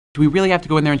Do we really have to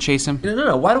go in there and chase him?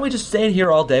 No. Why don't we just stay in here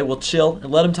all day? We'll chill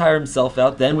and let him tire himself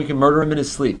out. Then we can murder him in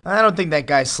his sleep. I don't think that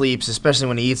guy sleeps, especially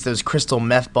when he eats those crystal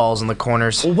meth balls in the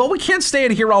corners. Well, we can't stay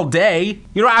in here all day.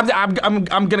 You know, I'm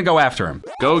gonna go after him.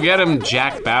 Go get him,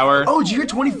 Jack Bauer. Oh, did you hear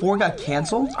 24 got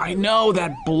canceled? I know,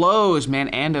 that blows, man.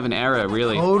 End of an era,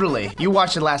 really. Totally. You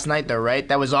watched it last night, though, right?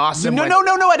 That was awesome. No,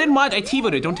 I didn't watch. I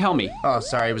TiVo'd it. Don't tell me. Oh,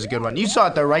 sorry, it was a good one. You saw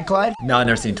it, though, right, Clyde? No, I've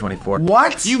never seen 24.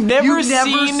 What? You've never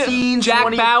seen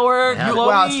Jack Bauer?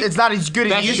 Well, it's not as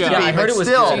good as it used to be, I heard but it was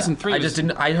still. good. Season 3 I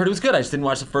heard it was good. I just didn't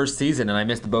watch the first season, and I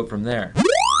missed the boat from there.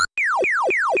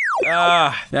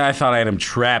 I thought I had him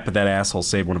trapped, but that asshole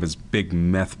saved one of his big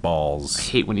meth balls. I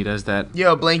hate when he does that.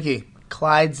 Yo, Blinky.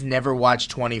 Clyde's never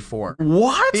watched 24.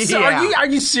 What? Yeah. Are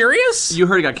you serious? You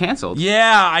heard it got canceled.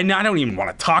 Yeah, I don't even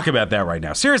want to talk about that right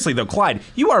now. Seriously though, Clyde,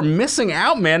 you are missing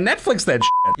out, man. Netflix that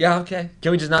shit. Yeah, okay.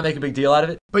 Can we just not make a big deal out of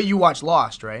it? But you watched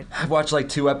Lost, right? I've watched like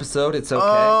 2 episodes. It's okay.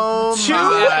 Oh, 2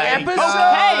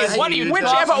 episodes? Hey, what are you Which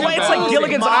talking episode? It's like about?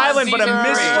 Gilligan's Island, but a Season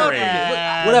mystery.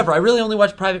 Whatever. I really only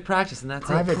watch Private Practice, and that's it.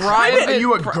 Private? Are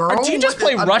you a girl? Do you just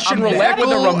play A Russian roulette with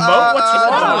a medical, remote?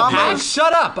 What's wrong with Hey, you?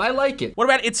 shut up. I like it. What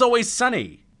about It's Always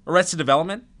Sunny? Arrested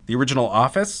Development? The original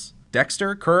Office?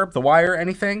 Dexter? Curb? The Wire?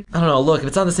 Anything? I don't know. Look, if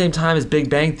it's on the same time as Big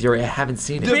Bang Theory, I haven't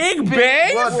seen it. Big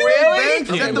Bang? What, Really? Big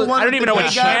Bang? Is that the one I don't with even the know what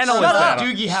big guy? channel is Shut that up, on.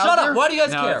 Doogie Shut up. Howser? Why do you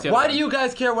guys No, it's the care? other Why one. do you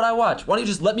guys care what I watch? Why don't you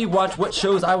just let me watch what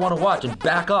shows I want to watch and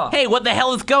back off? Hey, what the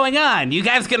hell is going on? You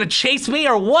guys gonna chase me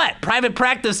or what? Private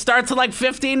Practice starts in like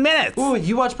 15 minutes. Ooh,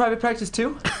 you watch Private Practice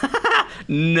too?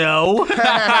 No.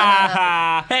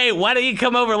 Hey, why don't you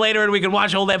come over later and we can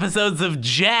watch old episodes of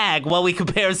Jag while we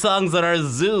compare songs on our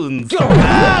Zunes?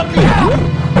 Clyde,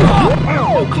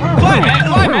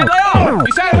 man, lay off!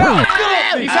 He's had enough!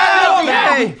 He's had enough,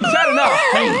 man! He's had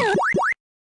enough!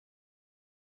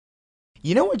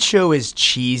 You know what show is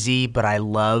cheesy, but I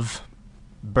love?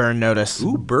 Burn Notice.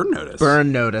 Ooh, Burn Notice.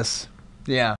 Burn Notice.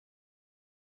 Yeah.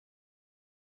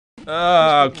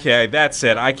 Okay, that's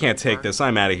it. I can't take this.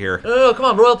 I'm out of here. Oh, come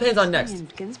on. Royal Pain's on next.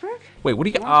 Wait, what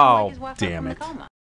do you got? Oh, damn it.